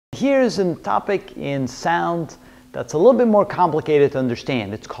Here's a topic in sound that's a little bit more complicated to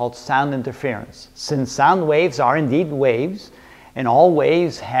understand. It's called sound interference. Since sound waves are indeed waves, and all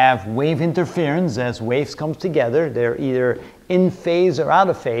waves have wave interference as waves come together, they're either in phase or out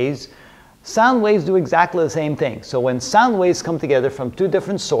of phase, sound waves do exactly the same thing. So when sound waves come together from two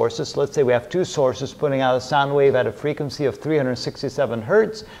different sources, let's say we have two sources putting out a sound wave at a frequency of 367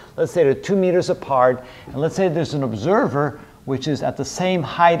 hertz, let's say they're 2 meters apart, and let's say there's an observer which is at the same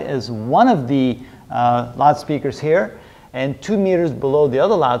height as one of the loudspeakers here, and 2 meters below the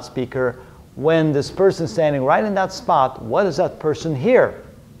other loudspeaker. When this person is standing right in that spot, what does that person hear?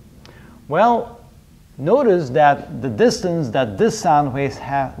 Well, notice that the distance that this sound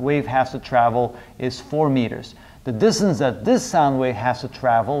wave has to travel is 4 meters. The distance that this sound wave has to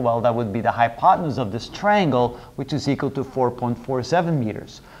travel, well, that would be the hypotenuse of this triangle, which is equal to 4.47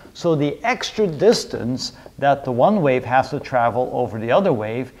 meters. So the extra distance that the one wave has to travel over the other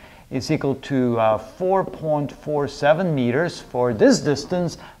wave is equal to 4.47 meters for this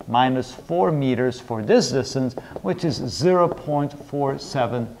distance minus 4 meters for this distance, which is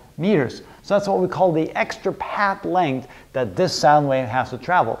 0.47 meters. So that's what we call the extra path length that this sound wave has to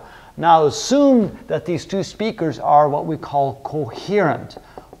travel. Now assume that these two speakers are what we call coherent.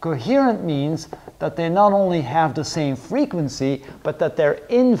 Coherent means that they not only have the same frequency, but that they're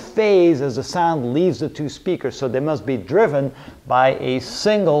in phase as the sound leaves the two speakers. So they must be driven by a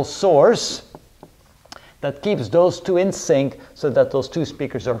single source that keeps those two in sync so that those two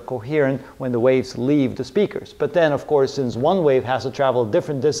speakers are coherent when the waves leave the speakers. But then, of course, since one wave has to travel a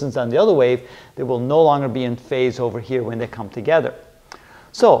different distance than the other wave, they will no longer be in phase over here when they come together.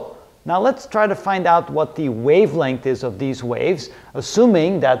 So now let's try to find out what the wavelength is of these waves,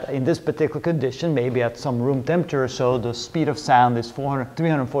 assuming that in this particular condition, maybe at some room temperature or so, the speed of sound is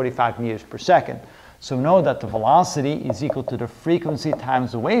 345 meters per second. So know that the velocity is equal to the frequency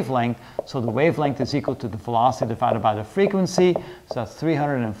times the wavelength. So the wavelength is equal to the velocity divided by the frequency. So that's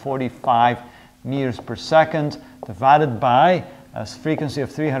 345 meters per second divided by a frequency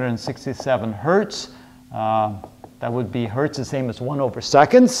of 367 hertz. That would be hertz the same as 1 over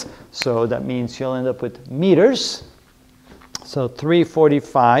seconds. So that means you'll end up with meters. So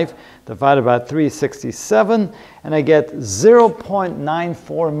 345 divided by 367, and I get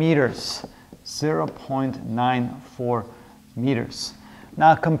 0.94 meters. 0.94 meters.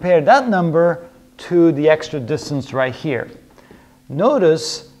 Now compare that number to the extra distance right here.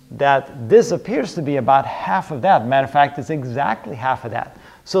 Notice that this appears to be about half of that. Matter of fact, it's exactly half of that.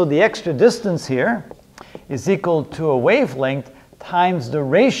 So the extra distance here is equal to a wavelength times the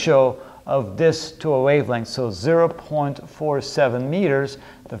ratio of this to a wavelength. So 0.47 meters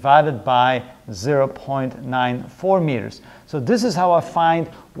divided by 0.94 meters. So this is how I find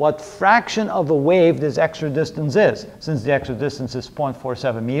what fraction of a wave this extra distance is. Since the extra distance is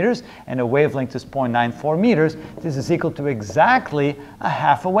 0.47 meters and a wavelength is 0.94 meters, this is equal to exactly a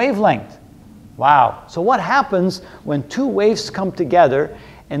half a wavelength. Wow. So what happens when two waves come together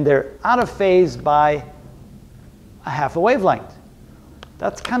and they're out of phase by a half a wavelength?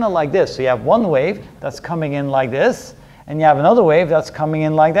 That's kind of like this. So you have one wave that's coming in like this, and you have another wave that's coming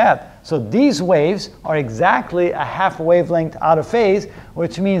in like that. So these waves are exactly a half a wavelength out of phase,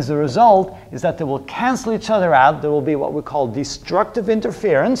 which means the result is that they will cancel each other out. There will be what we call destructive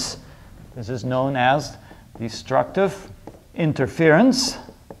interference. This is known as destructive interference,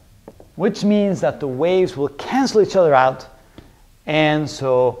 which means that the waves will cancel each other out. And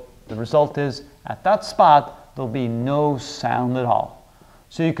so the result is, at that spot, there'll be no sound at all.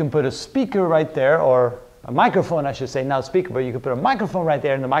 So you can put a speaker right there, or a microphone, I should say, not a speaker, but you could put a microphone right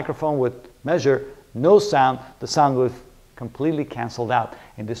there, and the microphone would measure no sound. The sound would completely canceled out.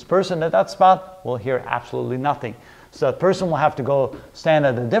 And this person at that spot will hear absolutely nothing. So that person will have to go stand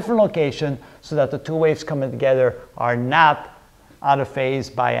at a different location so that the two waves coming together are not out of phase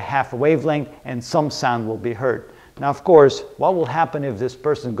by a half a wavelength, and some sound will be heard. Now, of course, what will happen if this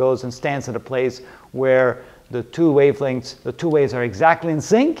person goes and stands at a place where the two wavelengths, the two waves are exactly in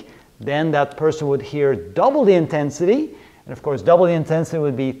sync? Then that person would hear double the intensity. And of course, double the intensity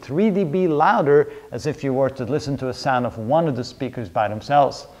would be 3 dB louder, as if you were to listen to a sound of one of the speakers by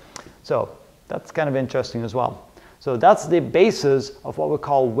themselves. So that's kind of interesting as well. So that's the basis of what we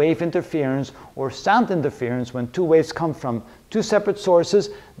call wave interference or sound interference, when two waves come from two separate sources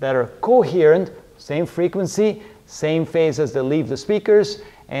that are coherent, same frequency, same phase as they leave the speakers,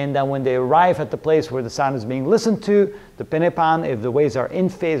 and then when they arrive at the place where the sound is being listened to, depending upon if the waves are in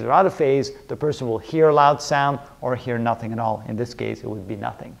phase or out of phase, the person will hear a loud sound or hear nothing at all. In this case, it would be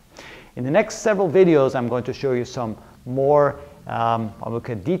nothing. In the next several videos, I'm going to show you some more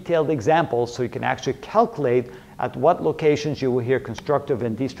detailed examples so you can actually calculate at what locations you will hear constructive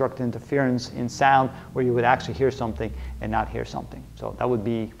and destructive interference in sound, where you would actually hear something and not hear something. So that would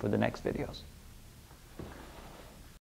be for the next videos.